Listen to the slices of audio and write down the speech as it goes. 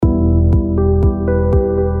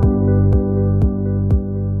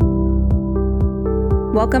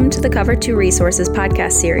Welcome to the Cover 2 Resources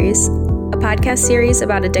podcast series, a podcast series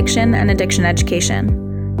about addiction and addiction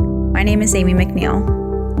education. My name is Amy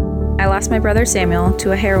McNeil. I lost my brother Samuel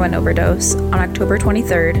to a heroin overdose on October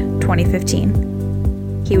 23rd,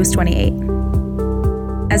 2015. He was 28.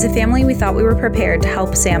 As a family, we thought we were prepared to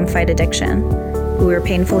help Sam fight addiction, but we were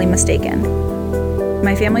painfully mistaken.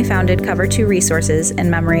 My family founded Cover 2 Resources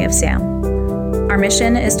in memory of Sam. Our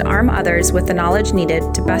mission is to arm others with the knowledge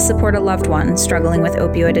needed to best support a loved one struggling with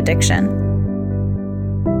opioid addiction.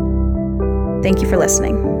 Thank you for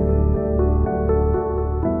listening.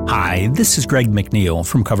 Hi, this is Greg McNeil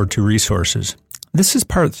from Cover 2 Resources. This is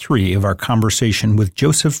part 3 of our conversation with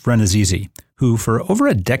Joseph Rannazzisi, who for over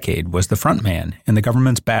a decade was the front man in the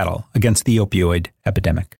government's battle against the opioid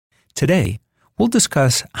epidemic. Today, we'll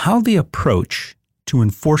discuss how the approach to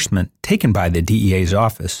enforcement taken by the DEA's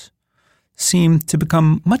office seemed to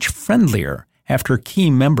become much friendlier after key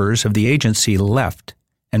members of the agency left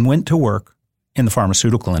and went to work in the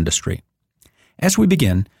pharmaceutical industry. As we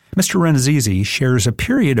begin, Mr. Rannazzisi shares a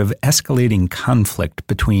period of escalating conflict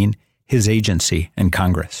between his agency and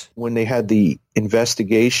Congress. When they had the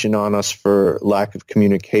investigation on us for lack of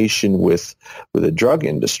communication with the drug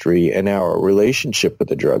industry and our relationship with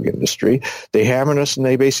the drug industry, they hammered us and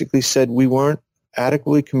they basically said we weren't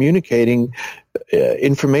adequately communicating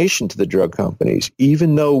information to the drug companies.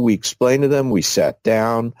 Even though we explained to them, we sat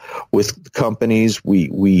down with companies,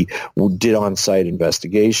 we did on-site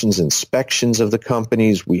investigations, inspections of the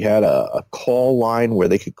companies. We had a call line where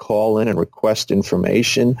they could call in and request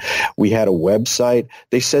information. We had a website.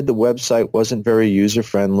 They said the website wasn't very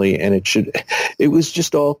user-friendly, and it was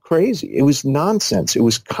just all crazy. It was nonsense. It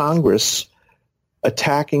was Congress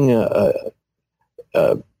attacking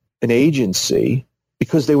an agency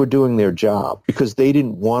because they were doing their job, because they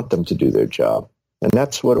didn't want them to do their job. And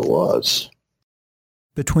that's what it was.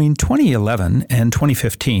 Between 2011 and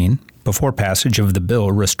 2015, before passage of the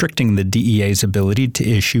bill restricting the DEA's ability to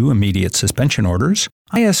issue immediate suspension orders,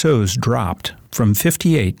 ISOs dropped from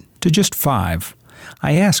 58 to just 5.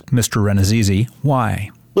 I asked Mr. Rannazzisi why.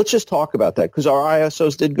 Let's just talk about that, because our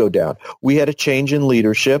ISOs did go down. We had a change in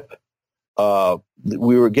leadership.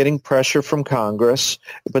 We were getting pressure from Congress,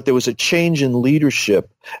 but there was a change in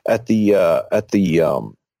leadership at the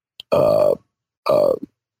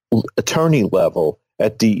attorney level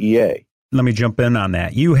at DEA. Let me jump in on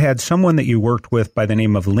that. You had someone that you worked with by the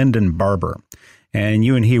name of Lyndon Barber, and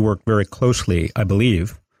you and he worked very closely, I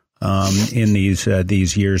believe, in these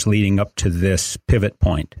years leading up to this pivot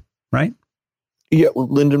point, right? Yeah,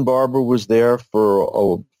 Lyndon Barber was there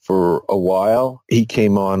for a while. He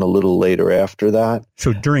came on a little later after that.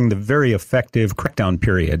 So during the very effective crackdown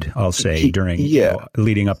period, I'll say,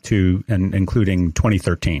 leading up to and including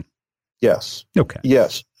 2013. Yes. Okay.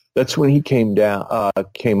 Yes. That's when he came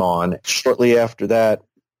on. Shortly after that,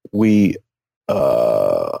 an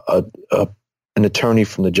attorney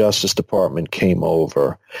from the Justice Department came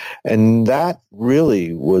over. And that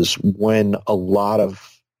really was when a lot of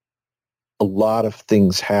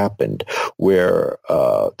things happened where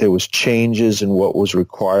there was changes in what was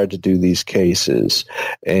required to do these cases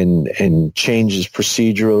and changes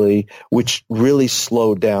procedurally, which really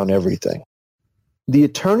slowed down everything. The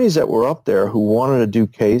attorneys that were up there who wanted to do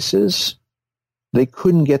cases, they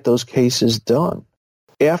couldn't get those cases done.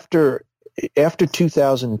 After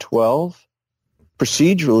 2012,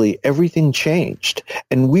 procedurally, everything changed,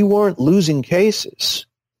 and we weren't losing cases.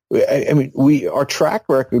 I mean, our track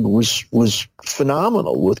record was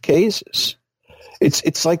phenomenal with cases.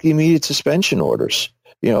 It's like the immediate suspension orders.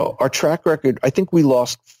 You know, our track record, I think we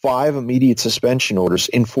lost 5 immediate suspension orders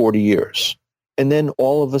in 40 years. And then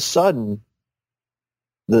all of a sudden,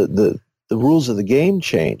 the rules of the game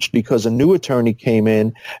changed because a new attorney came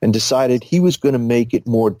in and decided he was going to make it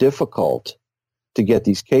more difficult to get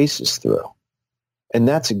these cases through. And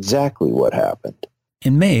that's exactly what happened.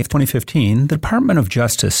 In May of 2015, the Department of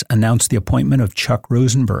Justice announced the appointment of Chuck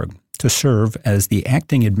Rosenberg to serve as the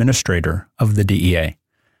acting administrator of the DEA.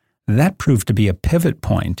 That proved to be a pivot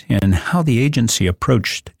point in how the agency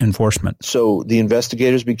approached enforcement. So the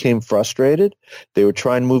investigators became frustrated. They were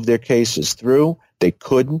trying to move their cases through. They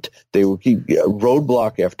couldn't. They would keep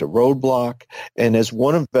roadblock after roadblock. And as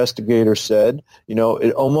one investigator said, you know,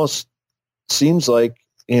 it almost seems like,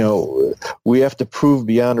 you know, we have to prove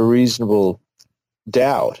beyond a reasonable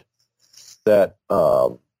doubt that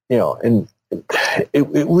you know, and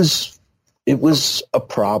it was a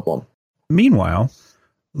problem. Meanwhile,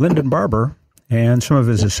 Lyndon Barber and some of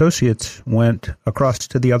his associates went across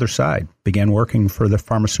to the other side, began working for the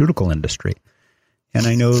pharmaceutical industry. And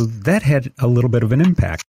I know that had a little bit of an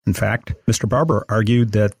impact. In fact, Mr. Barber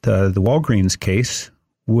argued that the Walgreens case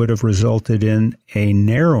would have resulted in a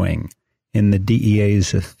narrowing in the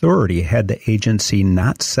DEA's authority had the agency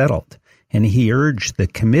not settled. And he urged the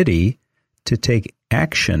committee to take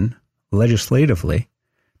action legislatively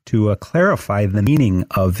to clarify the meaning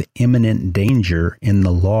of imminent danger in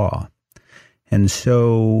the law. And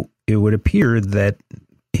so it would appear that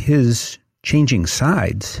his changing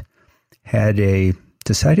sides had a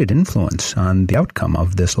decided influence on the outcome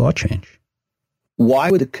of this law change. Why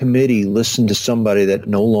would the committee listen to somebody that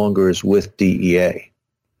no longer is with DEA?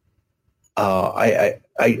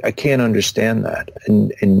 I can't understand that.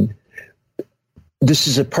 And this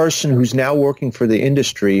is a person who's now working for the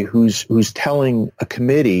industry who's telling a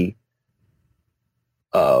committee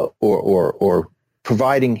or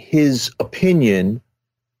providing his opinion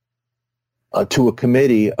to a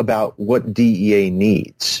committee about what DEA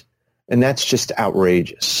needs. And that's just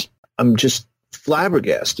outrageous. I'm just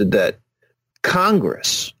flabbergasted that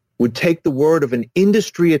Congress would take the word of an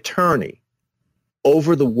industry attorney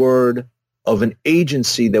over the word of an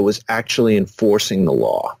agency that was actually enforcing the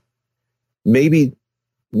law. Maybe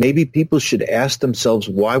people should ask themselves,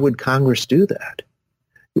 why would Congress do that?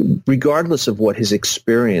 Regardless of what his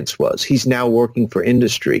experience was, he's now working for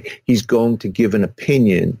industry. He's going to give an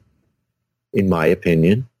opinion, in my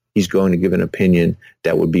opinion, he's going to give an opinion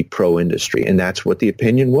that would be pro-industry. And that's what the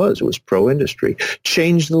opinion was. It was pro-industry.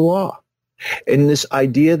 Change the law. And this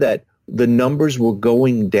idea that the numbers were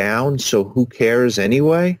going down, so who cares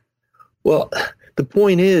anyway? Well, the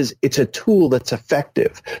point is, it's a tool that's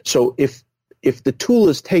effective. So if the tool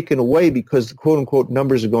is taken away because the quote-unquote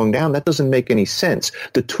numbers are going down, that doesn't make any sense.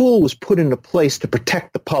 The tool was put into place to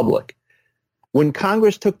protect the public. When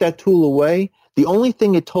Congress took that tool away, the only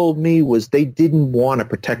thing it told me was they didn't want to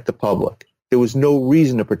protect the public. There was no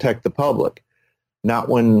reason to protect the public, not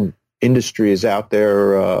when industry is out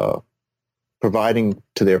there providing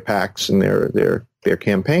to their PACs and their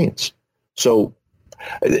campaigns. So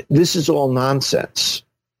this is all nonsense.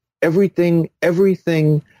 Everything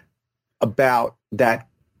about that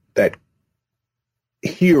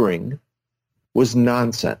hearing was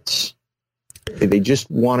nonsense. They just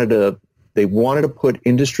wanted to put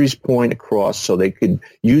industry's point across so they could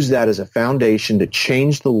use that as a foundation to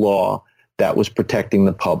change the law that was protecting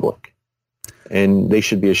the public. And they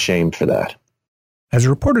should be ashamed for that. As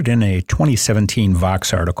reported in a 2017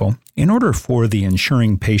 Vox article, in order for the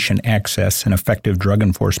Ensuring Patient Access and Effective Drug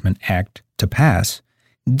Enforcement Act to pass,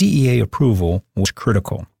 DEA approval was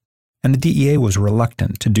critical. And the DEA was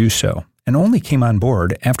reluctant to do so, and only came on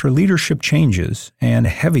board after leadership changes and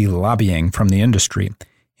heavy lobbying from the industry,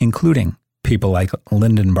 including people like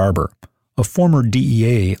Lyndon Barber, a former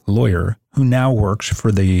DEA lawyer who now works for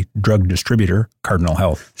the drug distributor Cardinal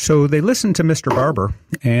Health. So they listened to Mr. Barber,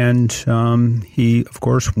 and he, of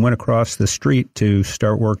course, went across the street to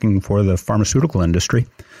start working for the pharmaceutical industry.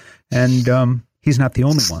 And he's not the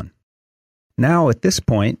only one. Now, at this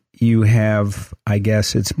point, you have, I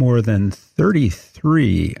guess it's more than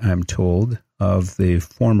 33, I'm told, of the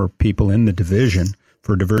former people in the division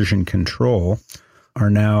for diversion control are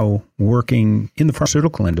now working in the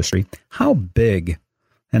pharmaceutical industry. How big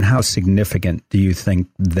and how significant do you think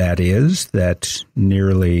that is, that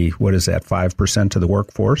nearly, 5% of the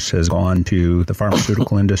workforce has gone to the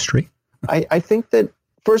pharmaceutical industry? I think that,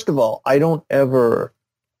 first of all, I never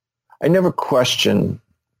question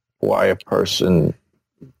why a person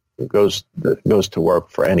goes to work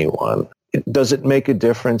for anyone. Does it make a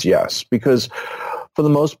difference? Yes, because for the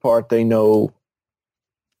most part, they know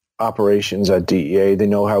operations at DEA. They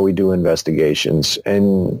know how we do investigations,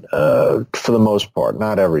 and for the most part,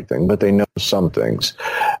 not everything, but they know some things.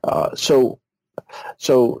 So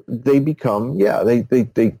they become,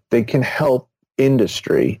 they can help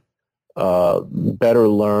industry better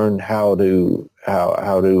learn how to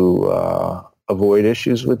avoid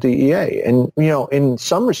issues with DEA. And, in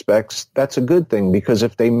some respects, that's a good thing, because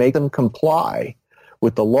if they make them comply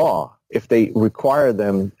with the law, if they require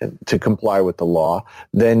them to comply with the law,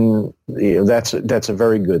 then that's a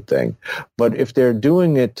very good thing. But if they're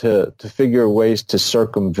doing it to figure ways to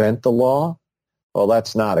circumvent the law, well,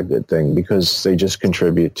 that's not a good thing, because they just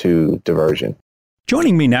contribute to diversion.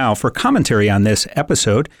 Joining me now for commentary on this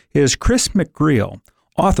episode is Chris McGreal,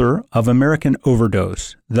 author of American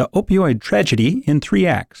Overdose, The Opioid Tragedy in 3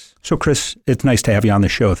 Acts. So, Chris, it's nice to have you on the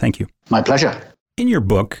show. Thank you. My pleasure. In your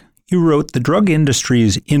book, you wrote the drug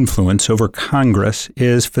industry's influence over Congress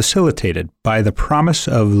is facilitated by the promise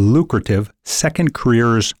of lucrative second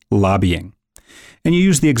careers lobbying. And you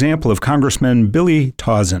use the example of Congressman Billy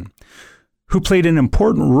Tauzin, who played an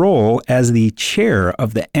important role as the chair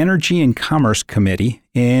of the Energy and Commerce Committee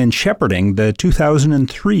in shepherding the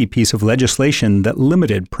 2003 piece of legislation that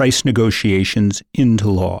limited price negotiations into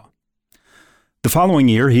law. The following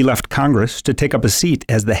year, he left Congress to take up a seat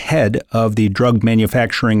as the head of the drug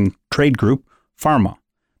manufacturing trade group, Pharma,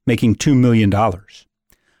 making $2 million.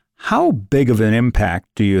 How big of an impact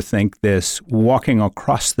do you think this walking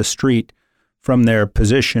across the street from their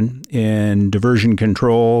position in diversion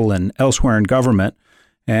control and elsewhere in government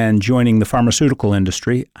and joining the pharmaceutical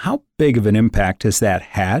industry, how big of an impact has that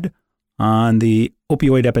had on the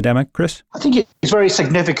opioid epidemic, Chris? I think it's very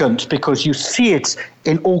significant because you see it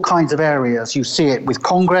in all kinds of areas. You see it with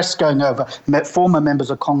Congress going over, former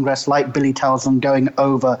members of Congress like Billy Townsend going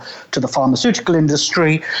over to the pharmaceutical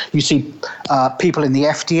industry. You see people in the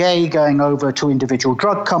FDA going over to individual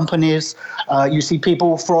drug companies. You see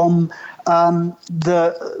people from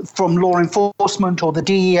law enforcement or the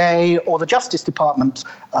DEA or the Justice Department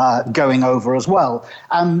going over as well.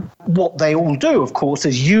 And what they all do, of course,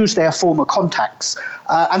 is use their former contacts.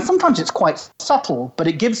 And sometimes it's quite subtle, but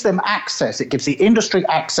it gives them access. It gives the industry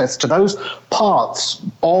access to those parts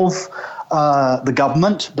of the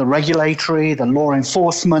government, the regulatory, the law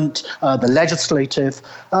enforcement, the legislative,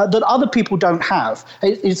 that other people don't have.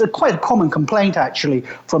 It's quite a common complaint, actually,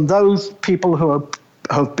 from those people who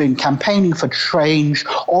have been campaigning for change,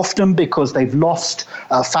 often because they've lost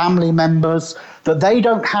family members, that they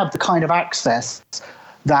don't have the kind of access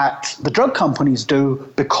that the drug companies do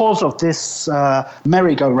because of this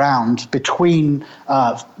merry-go-round between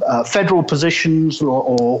federal positions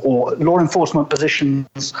or law enforcement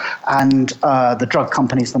positions and the drug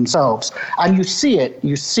companies themselves. And you see it.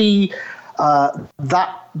 You see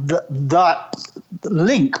that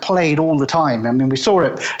link played all the time. I mean, we saw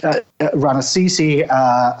it at Rannazzisi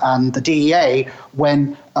and the DEA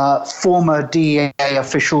when former DEA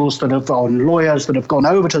officials lawyers that have gone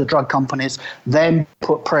over to the drug companies then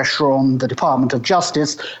put pressure on the Department of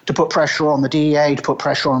Justice to put pressure on the DEA, to put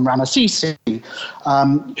pressure on Rannazzisi.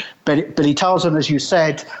 Billy Townsend, as you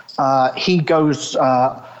said, he goes...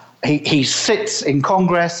 He sits in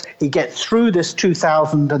Congress, he gets through this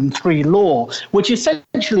 2003 law, which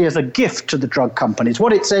essentially is a gift to the drug companies.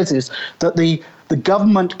 What it says is that the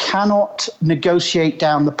government cannot negotiate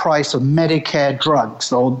down the price of Medicare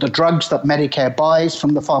drugs or the drugs that Medicare buys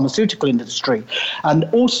from the pharmaceutical industry, and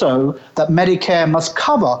also that Medicare must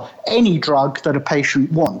cover any drug that a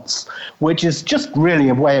patient wants, which is just really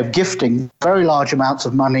a way of gifting very large amounts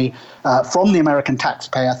of money from the American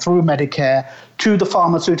taxpayer through Medicare to the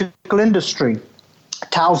pharmaceutical industry.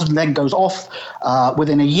 Townsend then goes off.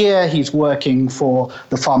 Within a year, he's working for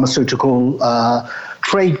the pharmaceutical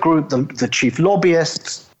trade group, the chief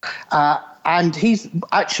lobbyists, and he's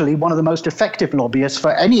actually one of the most effective lobbyists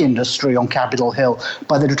for any industry on Capitol Hill.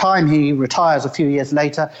 By the time he retires a few years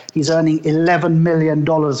later, he's earning $11 million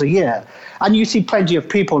a year. And you see plenty of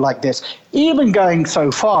people like this, even going so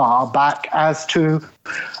far back as to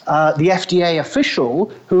the FDA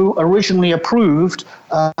official who originally approved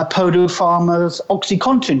Purdue Pharma's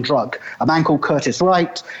OxyContin drug, a man called Curtis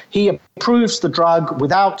Wright. He approves the drug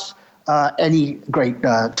without any great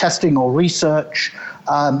testing or research,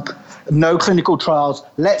 no clinical trials,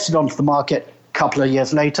 lets it onto the market. A couple of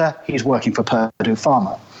years later, he's working for Purdue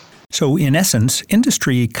Pharma. So in essence,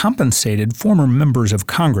 industry compensated former members of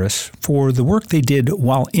Congress for the work they did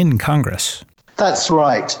while in Congress. That's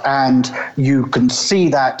right. And you can see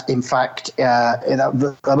that, in fact,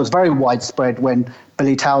 that was very widespread when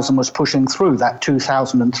Billy Townsend was pushing through that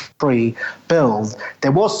 2003 bill.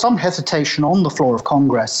 There was some hesitation on the floor of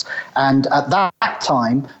Congress. And at that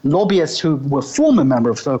time, lobbyists who were former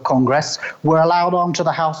members of Congress were allowed onto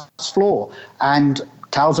the House floor. And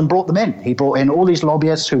Townsend brought them in. He brought in all these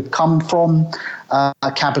lobbyists who'd come from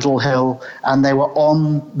Capitol Hill, and they were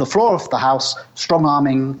on the floor of the House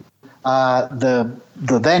strong-arming the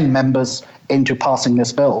then members into passing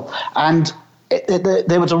this bill. And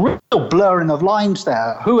there was a real blurring of lines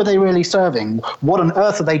there. Who are they really serving? What on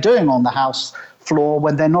earth are they doing on the House floor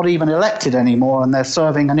when they're not even elected anymore and they're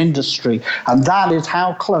serving an industry? And that is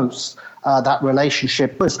how close that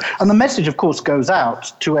relationship was. And the message, of course, goes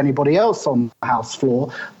out to anybody else on the House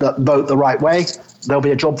floor that vote the right way. There'll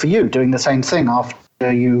be a job for you doing the same thing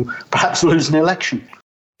after you perhaps lose an election.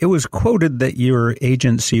 It was quoted that your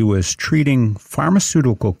agency was treating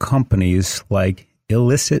pharmaceutical companies like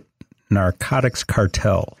illicit narcotics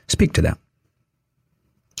cartel. Speak to that.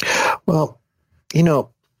 Well,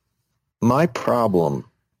 my problem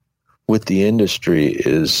with the industry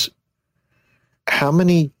is how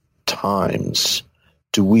many times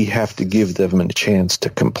do we have to give them a chance to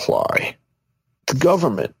comply? The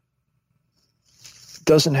government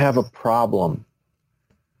doesn't have a problem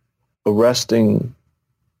arresting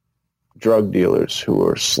drug dealers who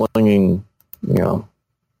are slinging,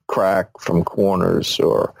 crack from corners,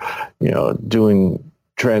 or, doing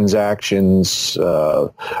transactions,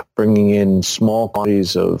 bringing in small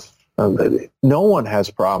quantities of. No one has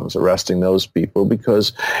problems arresting those people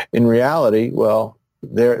because, in reality, well,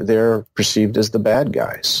 they're perceived as the bad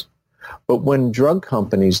guys. But when drug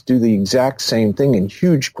companies do the exact same thing in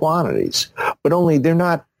huge quantities, but only they're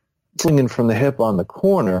not slinging from the hip on the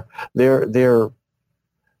corner, they're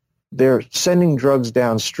sending drugs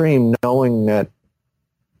downstream, knowing that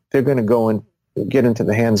they're going to go and get into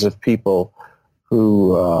the hands of people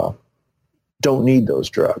who don't need those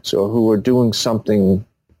drugs, or who are doing something,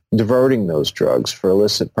 diverting those drugs for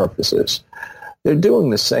illicit purposes. They're doing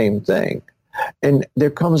the same thing. And there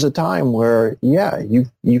comes a time where,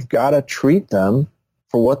 you've got to treat them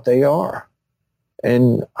for what they are.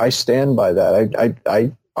 And I stand by that.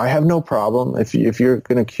 I have no problem if you're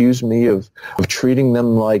going to accuse me of treating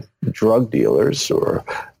them like drug dealers or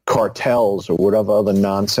cartels or whatever other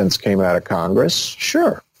nonsense came out of Congress.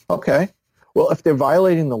 Sure. Okay. Well, if they're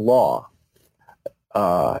violating the law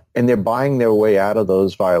and they're buying their way out of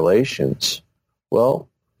those violations, well,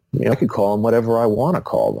 I could call them whatever I want to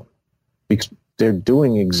call them, because they're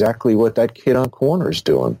doing exactly what that kid on the corner is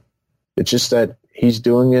doing. It's just that he's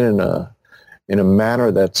doing it in a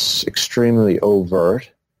manner that's extremely overt,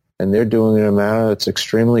 and they're doing it in a manner that's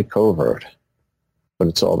extremely covert. But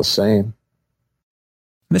it's all the same.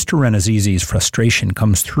 Mr. Rannazzisi's frustration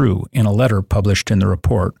comes through in a letter published in the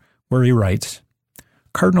report, where he writes,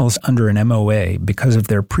 "Cardinal's under an MOA because of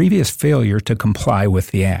their previous failure to comply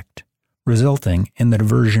with the Act, resulting in the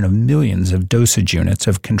diversion of millions of dosage units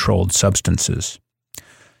of controlled substances.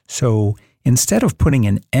 So instead of putting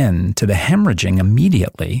an end to the hemorrhaging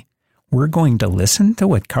immediately, we're going to listen to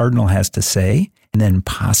what Cardinal has to say and then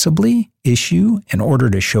possibly issue an order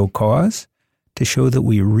to show cause to show that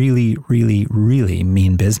we really, really, really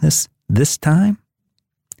mean business this time?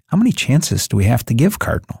 How many chances do we have to give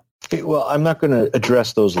Cardinal?" Well, I'm not going to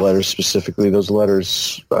address those letters specifically. Those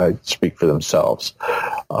letters speak for themselves,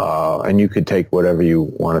 and you could take whatever you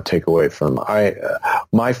want to take away from them.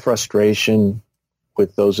 My frustration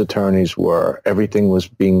with those attorneys were everything was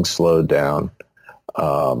being slowed down.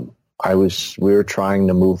 We were trying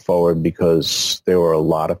to move forward because there were a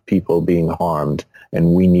lot of people being harmed,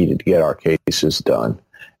 and we needed to get our cases done.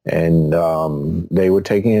 And they were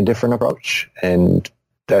taking a different approach, and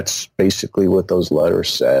that's basically what those letters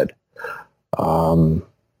said.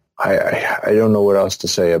 I don't know what else to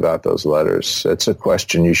say about those letters. It's a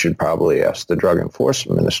question you should probably ask the Drug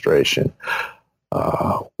Enforcement Administration.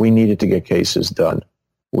 We needed to get cases done.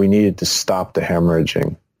 We needed to stop the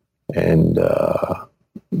hemorrhaging, and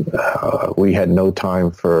we had no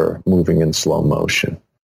time for moving in slow motion.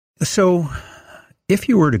 So if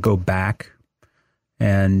you were to go back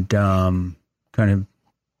and kind of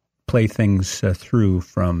play things through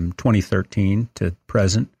from 2013 to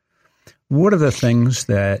present, what are the things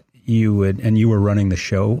that you would, and you were running the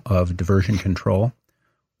show of diversion control,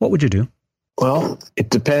 what would you do? Well, it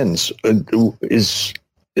depends. Is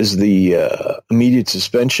the immediate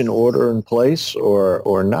suspension order in place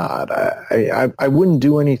or not? I wouldn't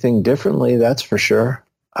do anything differently, that's for sure.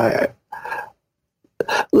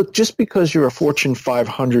 Look, just because you're a Fortune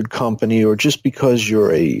 500 company, or just because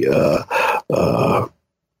you're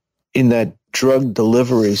in that drug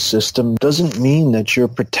delivery system, doesn't mean that you're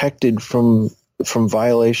protected from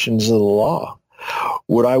violations of the law.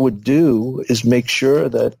 What I would do is make sure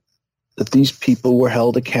that these people were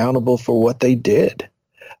held accountable for what they did.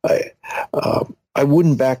 I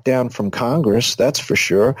wouldn't back down from Congress, that's for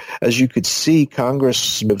sure. As you could see,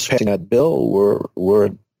 Congress passing that bill were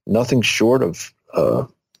nothing short of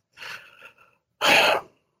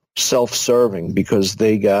self-serving, because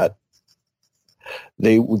they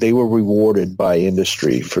were rewarded by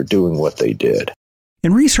industry for doing what they did.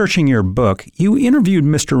 In researching your book, you interviewed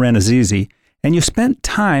Mr. Rannazzisi, and you spent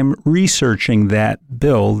time researching that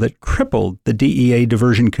bill that crippled the DEA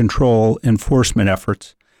diversion control enforcement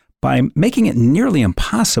efforts by making it nearly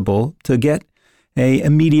impossible to get an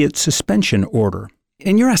immediate suspension order.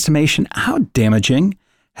 In your estimation, how damaging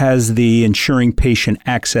has the Ensuring Patient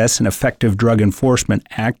Access and Effective Drug Enforcement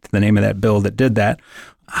Act, the name of that bill that did that,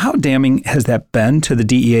 how damning has that been to the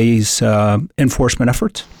DEA's enforcement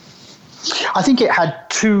efforts? I think it had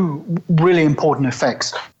two really important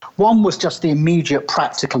effects. One was just the immediate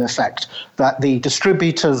practical effect, that the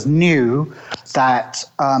distributors knew that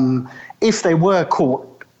if they were caught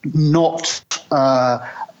not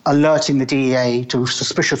alerting the DEA to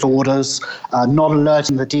suspicious orders, not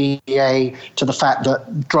alerting the DEA to the fact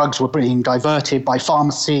that drugs were being diverted by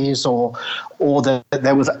pharmacies, or that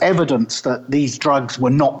there was evidence that these drugs were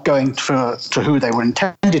not going to who they were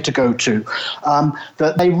intended to go to,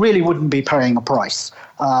 that they really wouldn't be paying a price.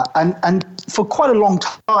 And for quite a long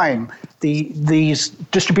time, these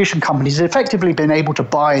distribution companies had effectively been able to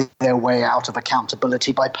buy their way out of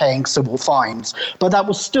accountability by paying civil fines. But that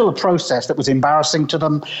was still a process that was embarrassing to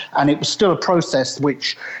them, and it was still a process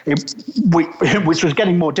which was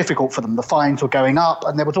getting more difficult for them. The fines were going up,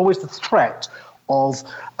 and there was always the threat of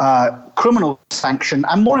criminal sanction,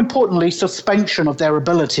 and more importantly, suspension of their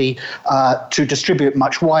ability to distribute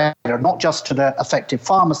much wider, not just to the affected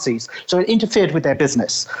pharmacies. So it interfered with their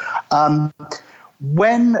business.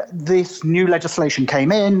 When this new legislation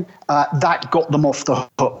came in, that got them off the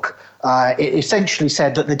hook. It essentially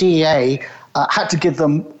said that the DEA had to give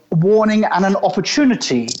them warning and an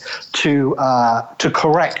opportunity to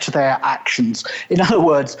correct their actions. In other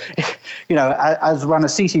words, as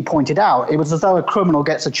Rannazzisi pointed out, it was as though a criminal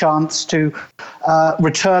gets a chance to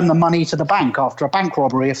return the money to the bank after a bank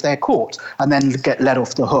robbery if they're caught, and then get let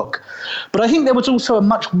off the hook. But I think there was also a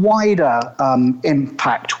much wider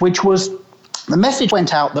impact, which was the message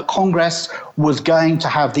went out that Congress was going to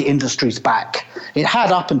have the industry's back. It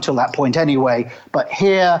had up until that point anyway, but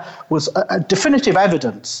here was a definitive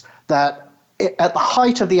evidence that at the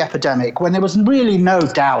height of the epidemic, when there was really no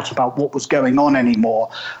doubt about what was going on anymore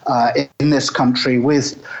in this country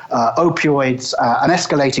with opioids, an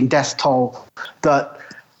escalating death toll, that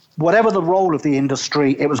whatever the role of the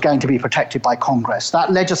industry, it was going to be protected by Congress.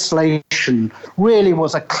 That legislation really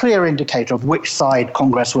was a clear indicator of which side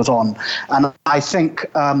Congress was on. And I think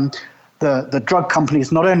the drug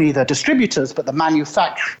companies, not only the distributors, but the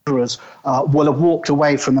manufacturers will have walked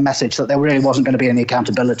away from the message that there really wasn't going to be any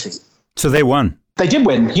accountability. So they won. They did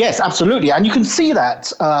win, yes, absolutely. And you can see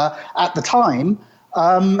that at the time.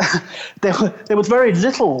 There was very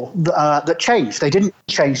little that changed. They didn't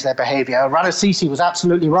change their behavior. Rannazzisi was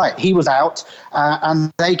absolutely right. He was out,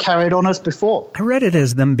 and they carried on as before. I read it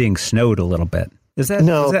as them being snowed a little bit. Is that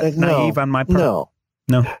naive on my part?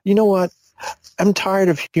 No. You know what? I'm tired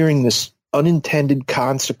of hearing this unintended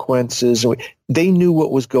consequences. They knew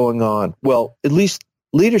what was going on. Well, at least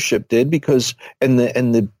leadership did, because and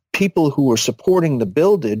the people who were supporting the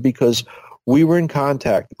bill did, because we were in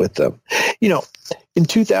contact with them. In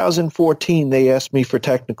 2014, they asked me for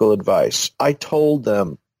technical advice. I told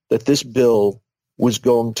them that this bill was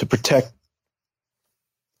going to protect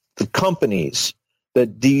the companies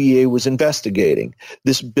that DEA was investigating.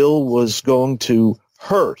 This bill was going to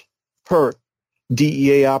hurt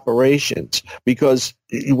DEA operations, because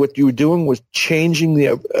what you were doing was changing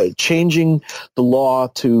the law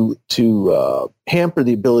to hamper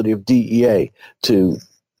the ability of DEA to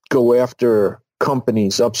go after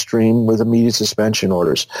companies upstream with immediate suspension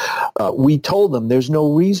orders. We told them there's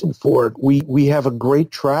no reason for it. We have a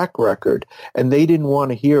great track record, and they didn't want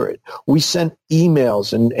to hear it. We sent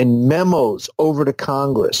emails and memos over to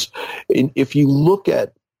Congress. If you look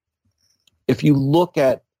at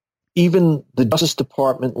even the Justice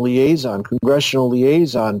Department liaison, congressional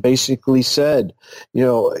liaison, basically said,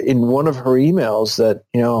 in one of her emails that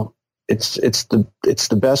it's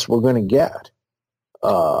the best we're going to get.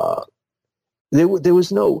 There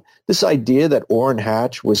was no, this idea that Orrin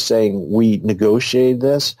Hatch was saying we negotiated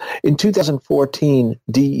this. In 2014,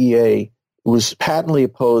 DEA was patently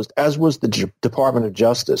opposed, as was the Department of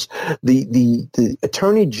Justice. The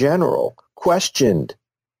Attorney General questioned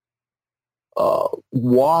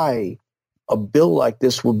why a bill like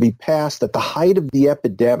this would be passed at the height of the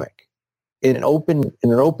epidemic in an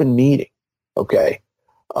open meeting. Okay.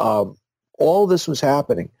 All this was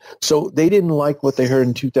happening. So they didn't like what they heard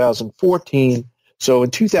in 2014. So in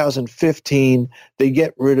 2015, they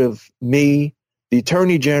get rid of me. The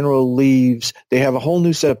Attorney General leaves. They have a whole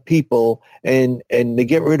new set of people, and they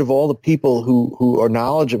get rid of all the people who are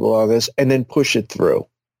knowledgeable on this, and then push it through.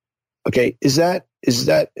 Okay, is that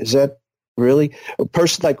really a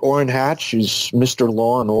person like Orrin Hatch, who's Mr.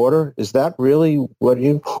 Law and Order? Is that really what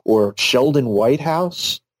or Sheldon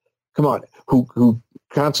Whitehouse? Come on, who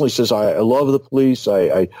constantly says, I love the police,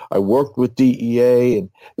 I worked with DEA. And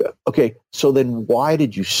okay, so then why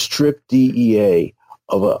did you strip DEA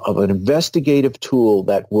of an investigative tool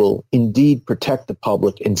that will indeed protect the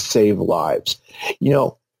public and save lives?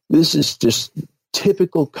 This is just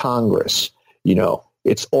typical Congress.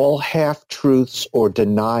 It's all half-truths or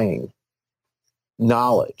denying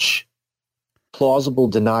knowledge, plausible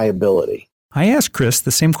deniability. I asked Chris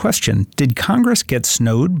the same question. Did Congress get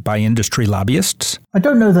snowed by industry lobbyists? I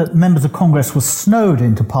don't know that members of Congress were snowed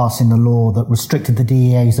into passing the law that restricted the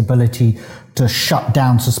DEA's ability to shut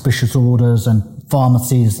down suspicious orders and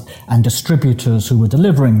pharmacies and distributors who were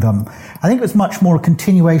delivering them. I think it was much more a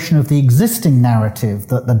continuation of the existing narrative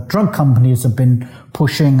that the drug companies have been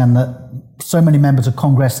pushing and that so many members of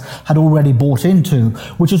Congress had already bought into,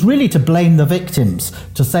 which was really to blame the victims,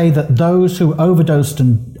 to say that those who overdosed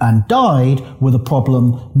and died were the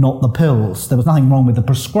problem, not the pills. There was nothing wrong with the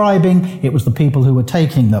prescribing, it was the people who were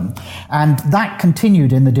taking them. And that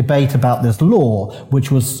continued in the debate about this law, which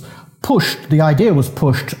was pushed, the idea was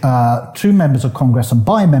pushed to members of Congress and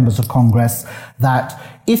by members of Congress that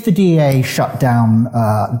if the DEA shut down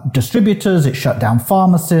distributors, it shut down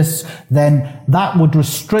pharmacists, then that would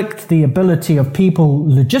restrict the ability of people,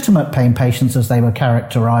 legitimate pain patients as they were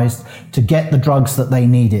characterized, to get the drugs that they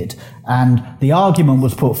needed. And the argument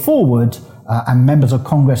was put forward, and members of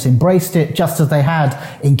Congress embraced it, just as they had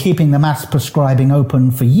in keeping the mass prescribing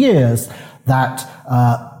open for years, that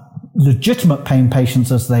legitimate pain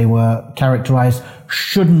patients as they were characterized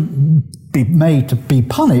shouldn't be made to be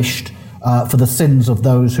punished for the sins of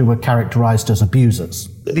those who were characterized as abusers.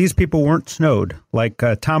 These people weren't snowed, like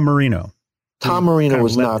Tom Marino. Tom Marino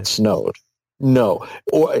was not snowed. No.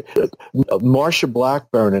 Or Marsha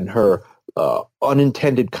Blackburn and her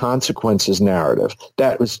unintended consequences narrative,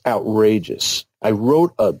 that was outrageous. I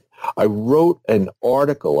wrote an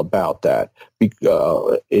article about that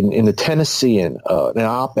in the Tennessean, an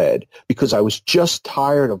op-ed, because I was just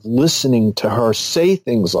tired of listening to her say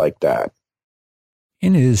things like that.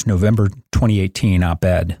 In his November 2018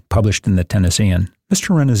 op-ed published in the Tennessean,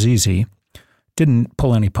 Mr. Rannazzisi didn't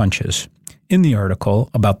pull any punches. In the article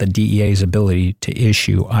about the DEA's ability to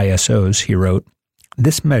issue ISOs, he wrote,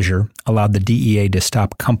 "This measure allowed the DEA to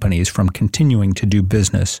stop companies from continuing to do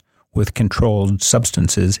business with controlled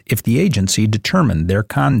substances if the agency determined their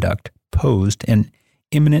conduct posed an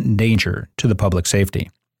imminent danger to the public safety."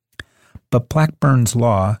 But Blackburn's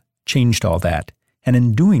law changed all that, and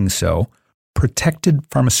in doing so, protected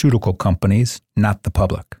pharmaceutical companies, not the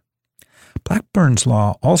public. Blackburn's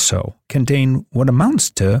law also contained what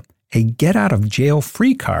amounts to a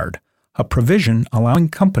get-out-of-jail-free card, a provision allowing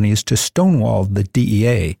companies to stonewall the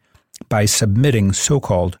DEA by submitting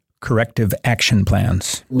so-called corrective action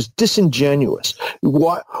plans. It was disingenuous.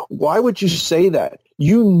 Why would you say that?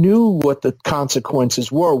 You knew what the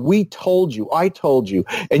consequences were. We told you. I told you.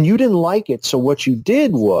 And you didn't like it. So what you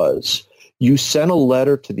did was you sent a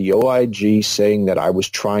letter to the OIG saying that I was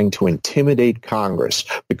trying to intimidate Congress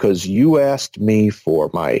because you asked me for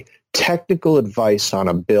my technical advice on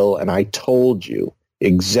a bill, and I told you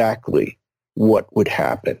exactly what would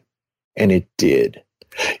happen. And it did.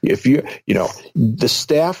 If the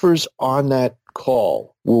staffers on that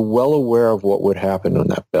call were well aware of what would happen on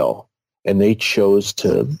that bill, and they chose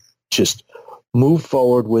to just move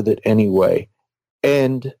forward with it anyway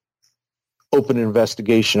and open an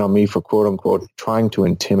investigation on me for, quote unquote, trying to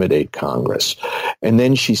intimidate Congress. And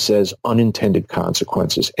then she says unintended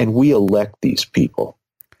consequences. And we elect these people.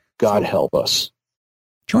 God help us.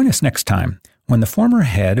 Join us next time when the former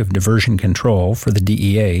head of diversion control for the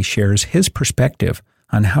DEA shares his perspective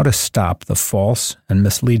on how to stop the false and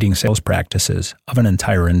misleading sales practices of an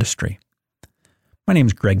entire industry. My name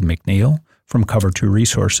is Greg McNeil from Cover 2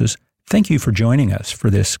 Resources. Thank you for joining us for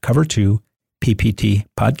this Cover 2 PPT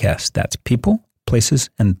podcast. That's people,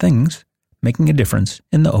 places, and things making a difference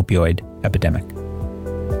in the opioid epidemic.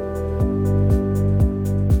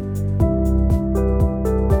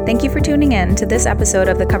 Thank you for tuning in to this episode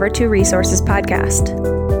of the Cover 2 Resources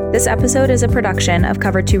podcast. This episode is a production of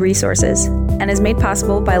Cover 2 Resources and is made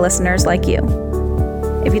possible by listeners like you.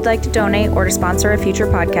 If you'd like to donate or to sponsor a future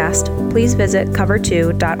podcast, please visit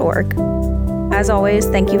cover2.org. As always,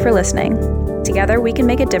 thank you for listening. Together, we can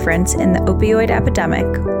make a difference in the opioid epidemic,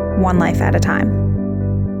 one life at a time.